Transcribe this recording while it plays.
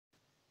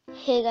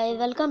Hey guys,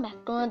 welcome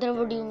back to another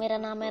video. मेरा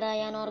नाम है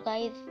रायन और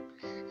गाइस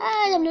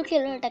आज हम लोग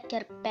खेल रहे हैं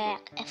टक्कर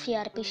पैक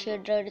SCRP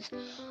शेडर्स।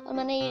 और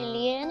मैंने ये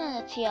लिए है ना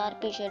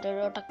SCRP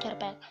शेडर और टक्कर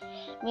पैक।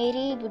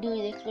 मेरी वीडियो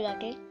देख लो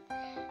जाके,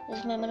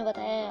 इसमें मैंने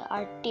बताया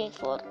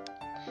RTX और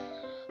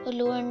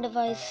लो एंड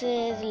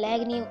डिवाइसेस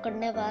लैग नहीं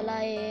करने वाला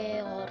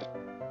है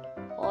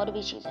और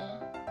भी चीज़ें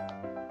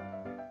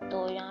हैं।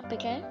 तो यहाँ पे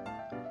क्या है,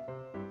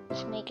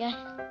 इसमें क्या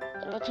है,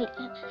 चलो ठीक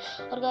है।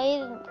 और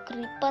गाइस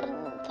क्रीपर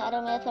सारा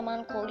मेरा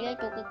सामान खो गया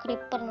क्योंकि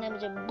क्रीपर ने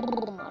मुझे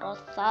मारा।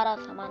 सारा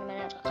सामान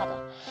मैंने रखा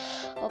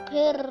था और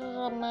फिर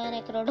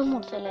मैंने क्रेड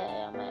मोड से ले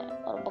आया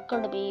मैं, और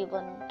बकेट भी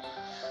बन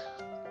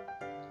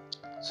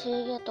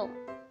ठीक है। तो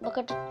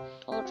बकेट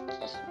और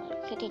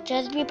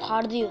चेस्ट भी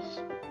फाड़ दी उस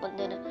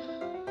बंदे ने।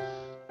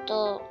 तो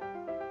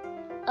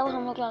अब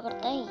हम लोग क्या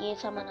करते हैं, ये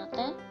सामान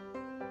आता है।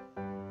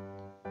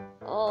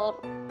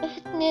 और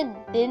इतने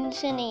दिन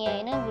से नहीं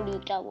आई ना वीडियो,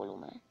 क्या बोलूं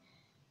मैं,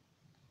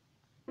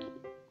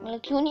 मतलब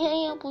क्यों नहीं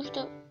आई आप पूछते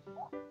हो।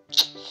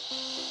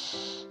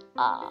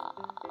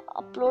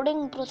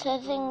 अपलोडिंग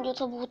प्रोसेसिंग जो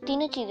सब होती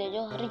ना चीज़ें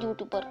जो हर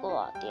यूट्यूबर को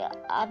आती है।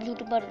 आप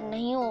यूट्यूबर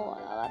नहीं हो,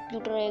 आप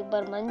यूट्यूबर एक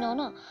बार बन जाओ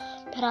ना,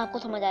 फिर आपको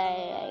समझ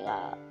आएगा।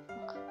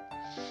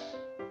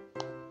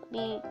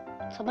 अभी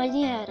समझ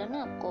नहीं आ रहा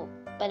ना आपको,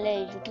 पहले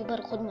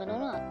यूट्यूबर खुद बनो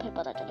ना, फिर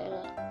पता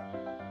चलेगा।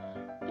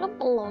 मतलब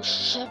ओह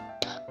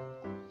शिट,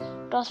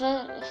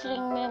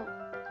 प्रोसेसिंग में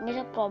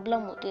मेरा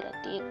प्रॉब्लम होती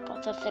रहती है।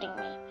 प्रोसेसिंग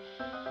में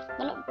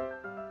मतलब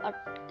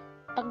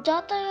अटक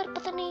जाता है यार,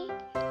 पता नहीं,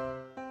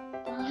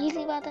 वही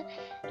सी बात है,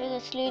 लेकिन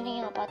इसलिए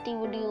नहीं आ पाती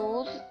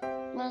वीडियोस।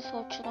 मैं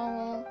सोच रहा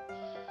हूँ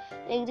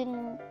एक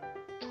दिन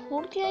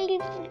छोड़ के आएगी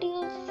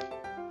वीडियोस,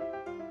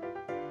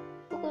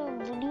 क्योंकि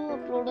वीडियो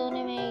अपलोड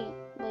होने में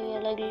वही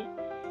अलग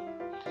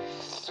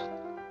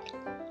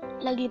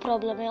ही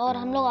प्रॉब्लम है। और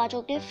हम लोग आ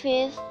चुके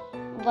फेज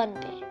 1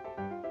 पे।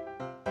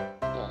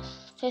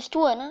 यस, फेज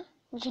 2 है ना,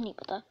 मुझे नहीं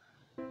पता।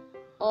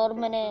 और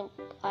मैंने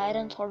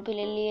आयरन सॉर्ड भी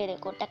ले लिए।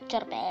 देखो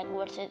texture pack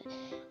versus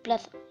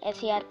plus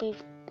SCRP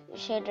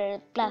shader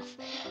plus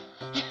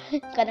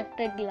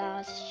connected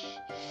glass.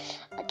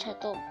 अच्छा,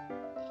 तो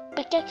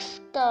पिकेक्स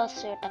का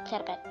से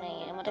टेक्सचर पैक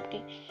नहीं है, मतलब कि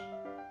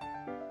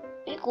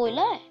ये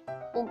कोयला है,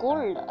 वो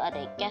गोल्ड।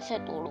 अरे कैसे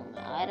तोड़ूं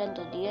मैं, आयरन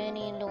तो दिया ही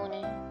नहीं इन लोगों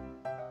ने।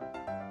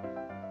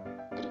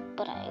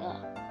 क्रीपर आएगा,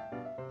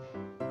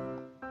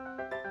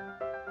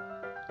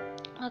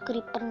 हाँ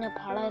क्रीपर ने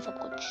फाड़ा है सब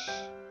कुछ।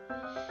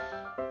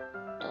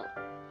 तो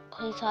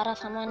भाई सारा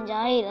सामान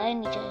जा ही रहा है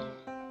नीचे।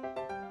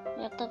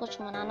 लगता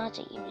कुछ बनाना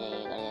चाहिए मुझे।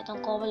 ये कर देता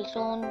हूँ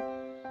कोबलस्टोन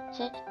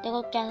से।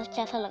 देखो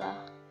कैसा लगा,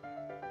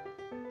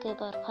 कई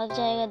बार फंस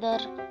जाएगा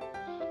इधर।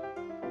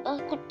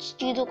 बस कुछ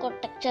चीज़ों का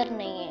टेक्सचर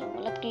नहीं है,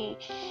 मतलब कि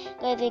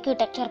देखिए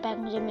टेक्सचर पैक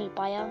मुझे मिल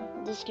पाया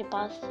जिसके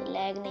पास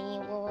लैग नहीं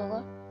है वो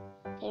होगा,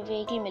 सिर्फ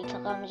एक ही मिल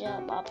सका मुझे।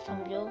 अब आप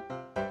समझो,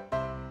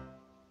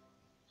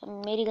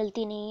 अब मेरी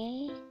गलती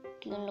नहीं है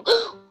कि उन लोग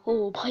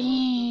ओ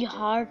भाई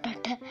हार्ट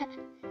अटैक।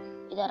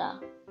 इधर आ,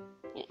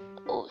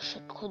 ओ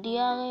शिट, खुद ही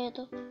आ गए।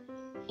 तो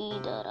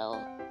इधर आओ,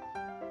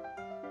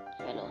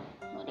 चलो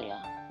बढ़िया।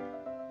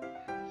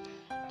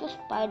 तो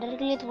स्पाइडर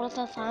के लिए थोड़ा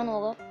सा आसान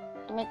होगा,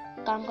 तो मैं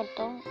काम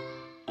करता हूँ,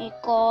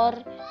 एक और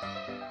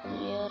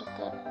लेयर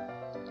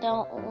करता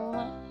हूँ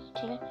मैं।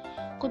 ठीक है,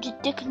 कुछ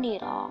दिख नहीं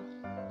रहा।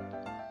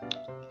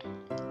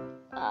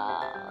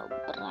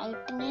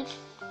 ब्राइटनेस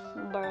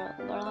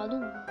बढ़ा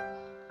दूँ,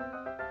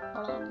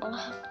 बड़ा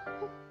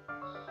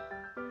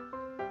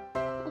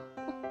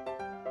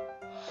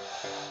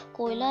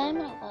कोयला है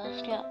मेरे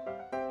पास क्या?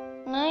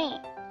 नहीं,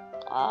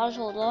 काश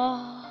होता।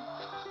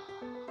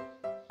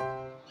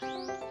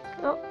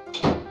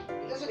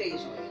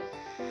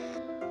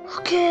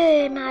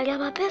 ओके, मैं आ गया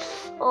वापस।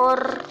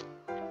 और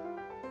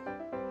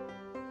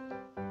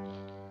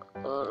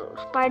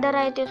स्पाइडर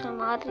आए थे, उसमें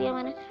मार दिया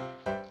मैंने।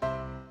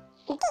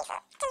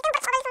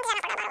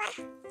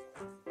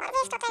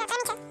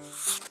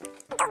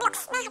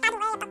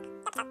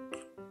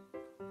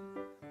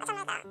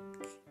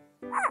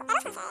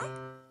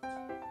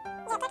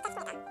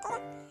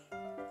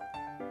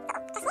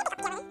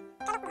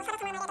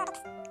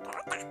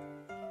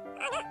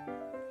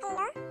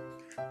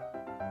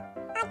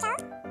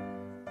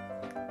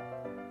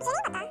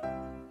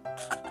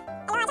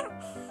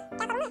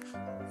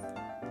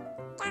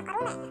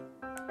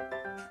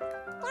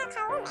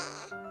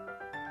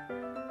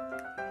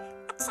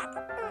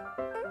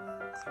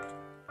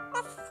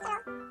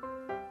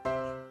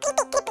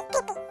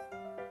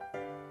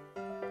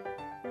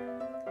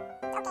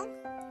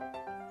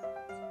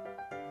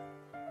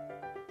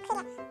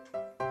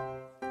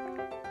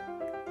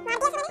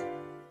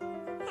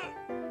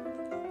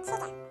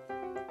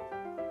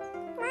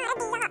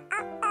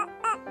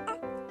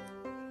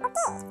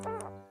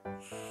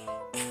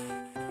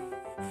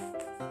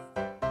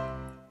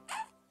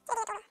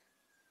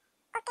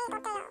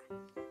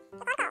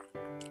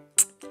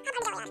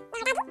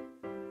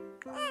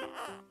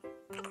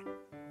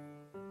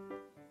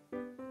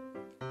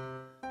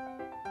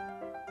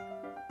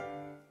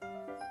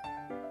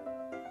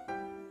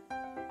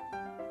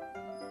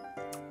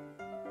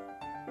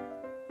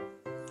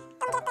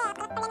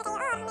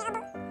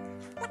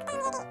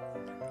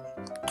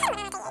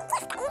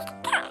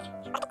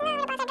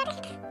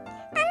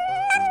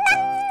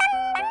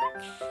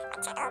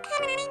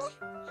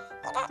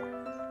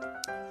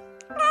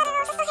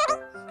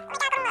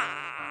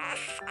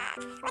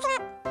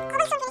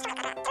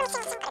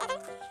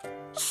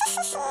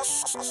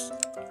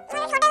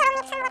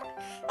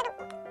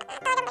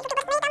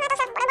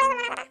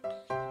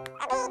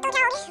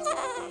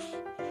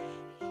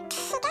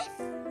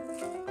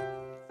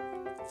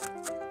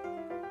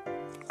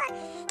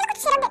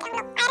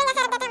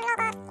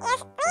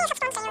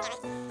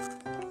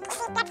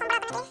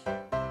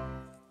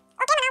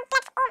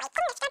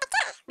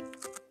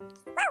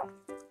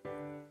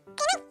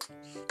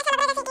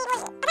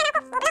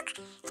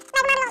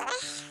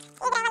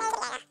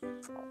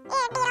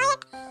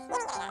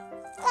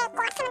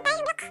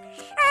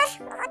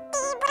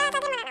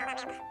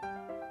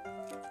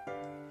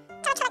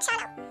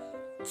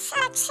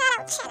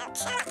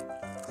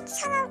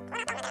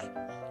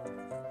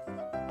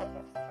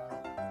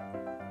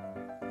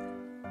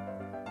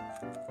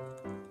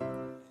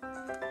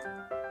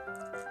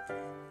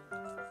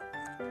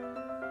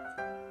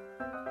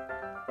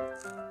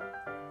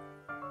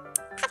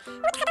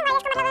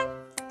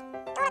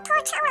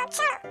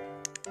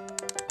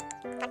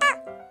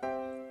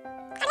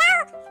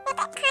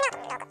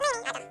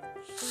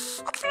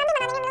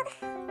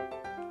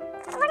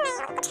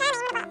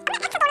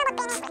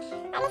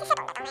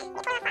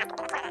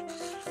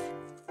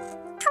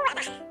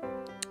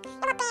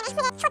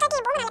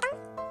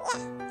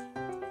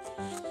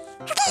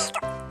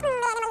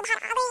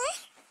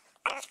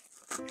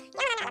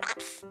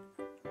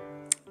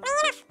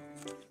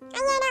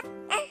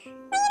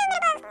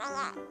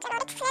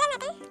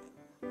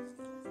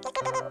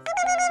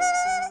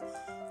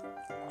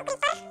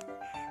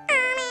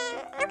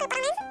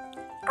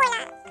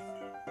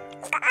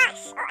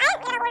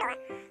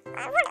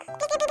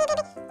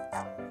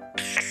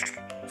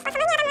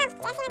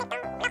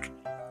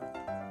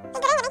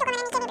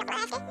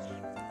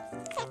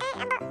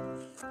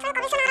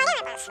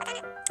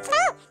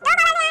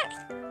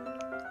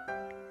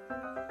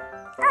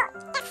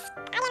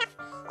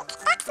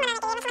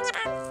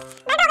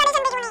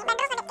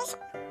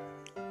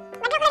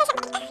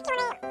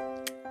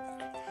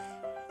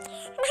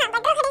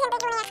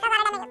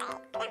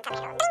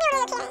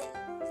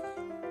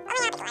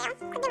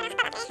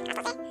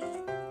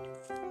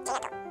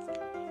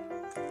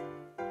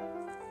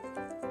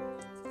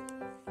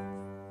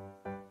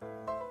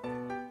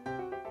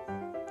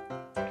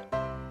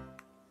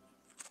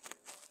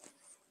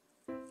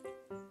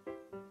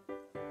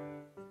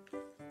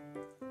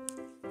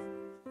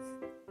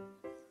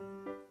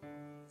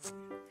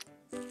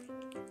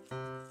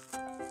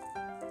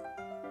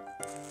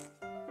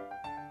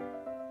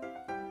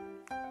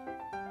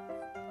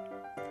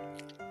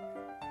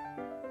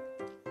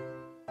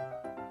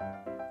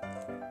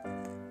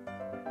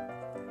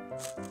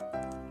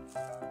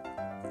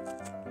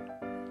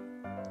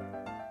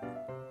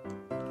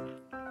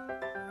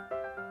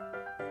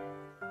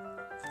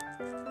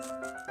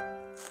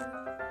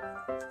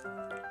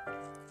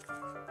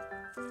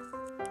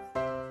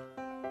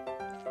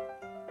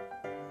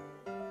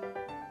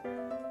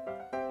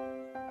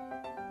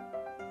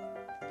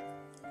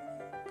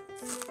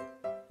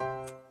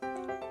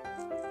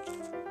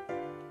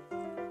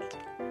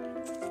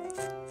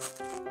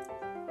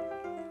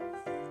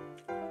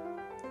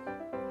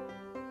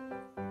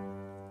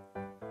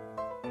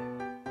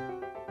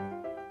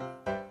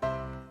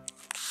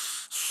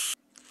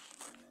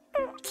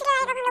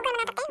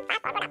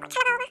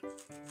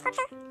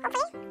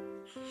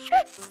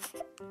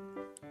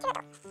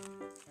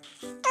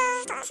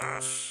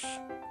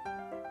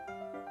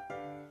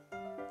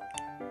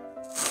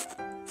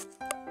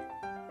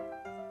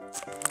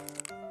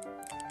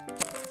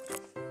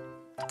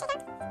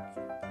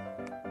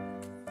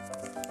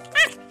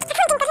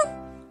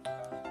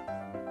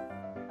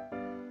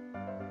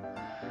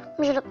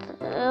 मुझे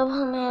लगता है अब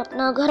हमें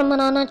अपना घर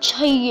बनाना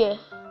चाहिए।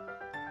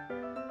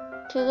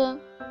 ठीक है,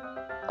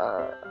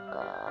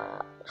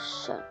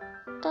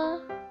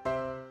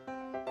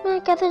 मैं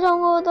कैसे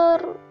जाऊंगा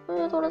उधर?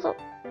 मुझे थोड़ा सा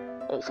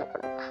एक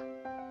सेकंड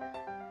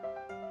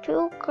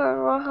क्यों कर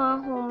रहा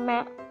हूँ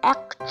मैं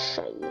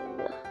एक्टिंग?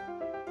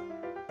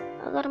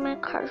 अगर मैं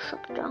कर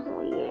सकता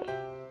हूँ ये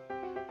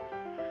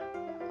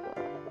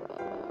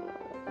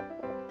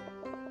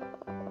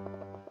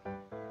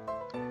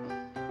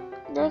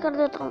नहीं कर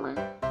देता हूँ मैं।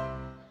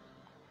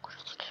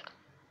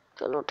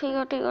 चलो ठीक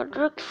है,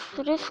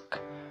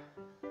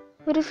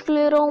 रिस्क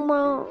ले रहा हूँ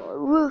मैं।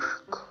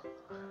 रिस्क,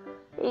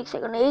 एक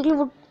सेकंड, एक ही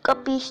वुड का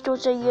पीस तो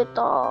चाहिए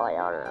था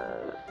यार।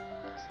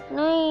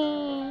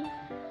 नहीं,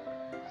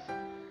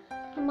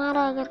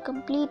 हमारा अगर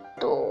कंप्लीट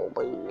तो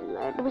भाई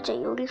लाइट भी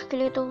चाहिए होगी इसके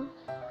लिए। तो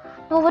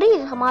नो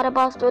वरीज, हमारे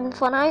पास तो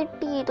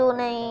इन्फिनाइटी तो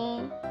नहीं,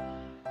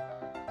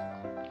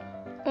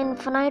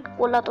 इन्फिनाइट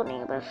कोला तो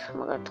नहीं बस,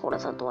 मगर थोड़ा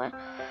सा तो है।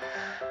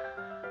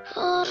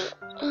 और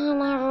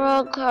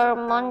हमारा घर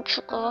बन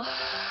चुका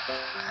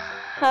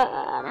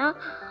है ना,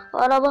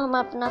 और अब हमें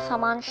अपना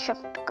सामान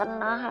शिफ्ट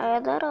करना है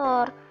इधर,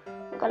 और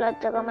गलत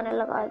जगह मैंने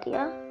लगा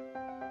दिया।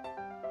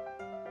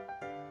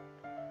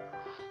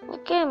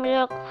 ओके, मुझे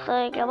लगता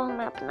है कि अब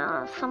हमें अपना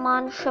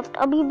सामान शिफ्ट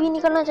अभी भी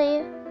नहीं करना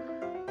चाहिए,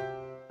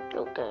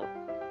 क्योंकि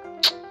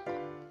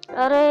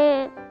अरे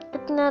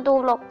इतना तो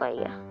व्लॉग का ही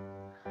है,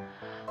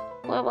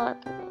 कोई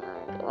बात नहीं।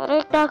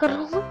 अरे क्या कर रहा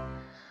हूँ मैं,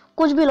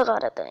 कुछ भी लगा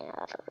रहते हैं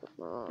यार।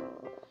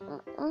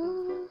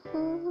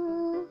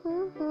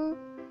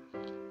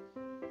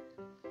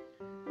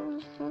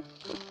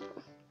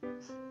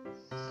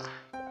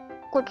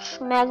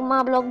 कुछ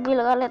मैग्मा ब्लॉक भी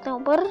लगा लेते हैं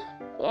ऊपर,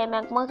 ये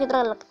मैग्मा की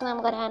तरह लगते हैं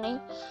मगर है नहीं,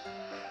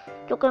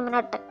 क्योंकि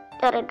मैंने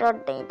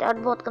डर्ट नहीं, डर्ट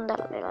बहुत गंदा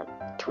लगेगा।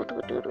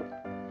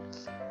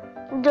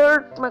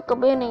 डर्ट में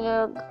कभी नहीं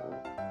है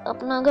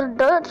अपना, अगर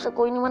डर्ट से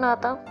कोई नहीं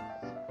बनाता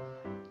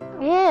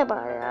ये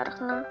भाई यार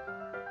रखना,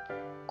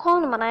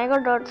 कौन बनाएगा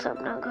डर्ट से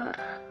अपना घर।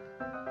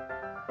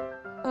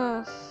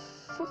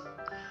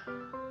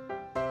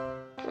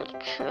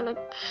 चलो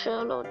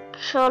चलो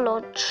चलो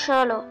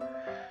चलो,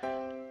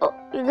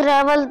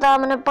 ग्रेवल था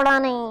मैंने पढ़ा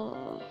नहीं।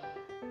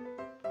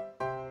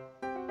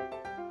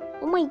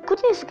 ओ माय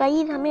गुडनेस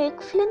गाइस, हमें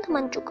एक फ्लिंट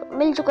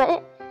मिल चुका है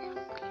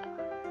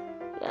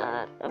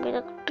यार, अभी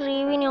तक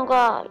ट्री भी नहीं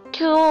होगा।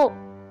 क्यों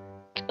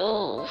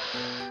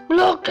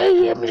ब्लॉक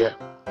चाहिए मुझे।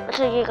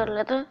 अच्छा ये कर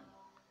लेते हैं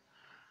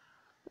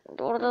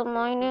थोड़ा सा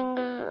माइनिंग।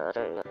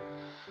 अरे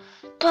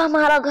तो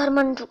हमारा घर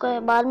बन चुका है,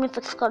 बाद में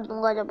फिक्स कर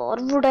दूंगा जब और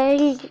वुड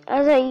आएगी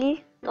आ जाएगी।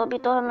 तो अभी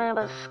तो हमें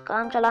बस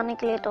काम चलाने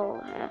के लिए तो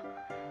है।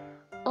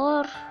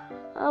 और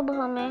अब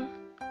हमें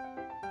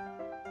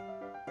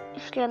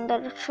इसके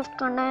अंदर शिफ्ट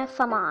करना है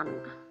सामान।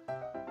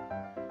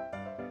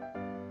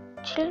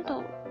 चलिए तो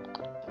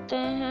करते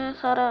हैं,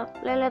 सारा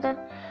ले लेते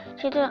हैं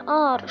सीधे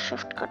और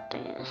शिफ्ट करते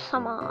हैं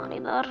सामान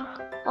इधर।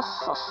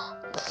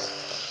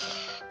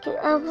 कि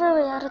अब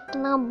यार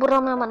इतना बुरा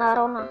मैं बना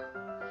रहा हूँ ना।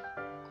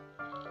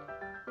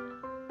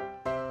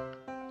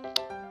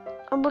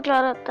 अब क्या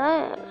रहता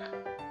है,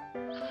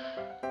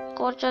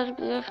 और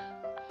चेस्ट भी है,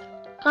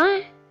 कहाँ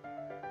है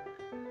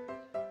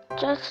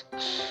चेस्ट?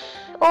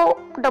 ओ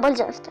डबल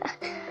चेस्ट है,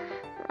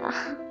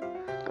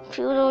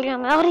 कंफ्यूज हो गया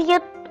मैं। और ये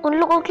उन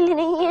लोगों के लिए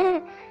नहीं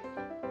है,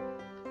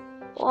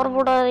 और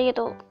बुढ़ा ये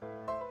तो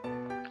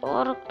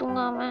और रख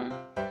दूंगा मैं,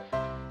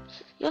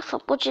 ये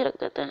सब कुछ ही रख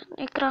देते हैं।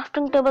 एक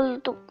क्राफ्टिंग टेबल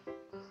तो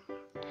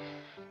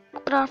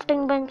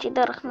क्राफ्टिंग बेंच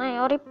इधर रखना है,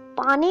 और ये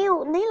पानी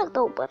नहीं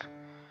लगता ऊपर।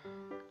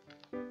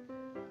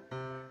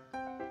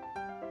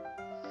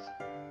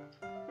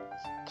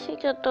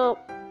 ठीक है तो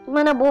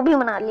मैंने वो भी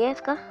बना लिया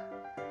इसका।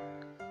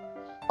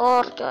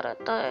 और क्या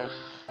रहता है,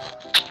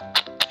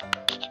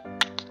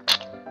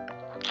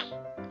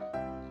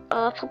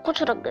 सब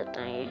कुछ रख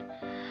देते हैं,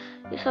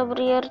 ये सब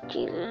रेयर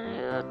चीजें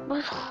हैं यार।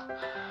 बस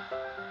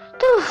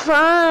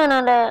तूफान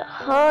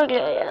हो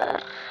गया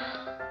यार।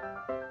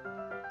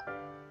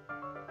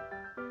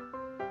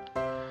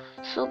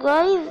 So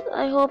guys,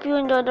 I hope you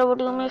enjoyed the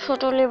video. Make sure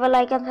to leave a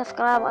like and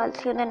subscribe. I'll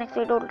see you in the next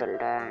video. Till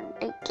then,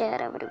 take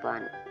care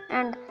everyone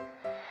and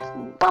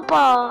bye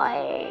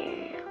bye.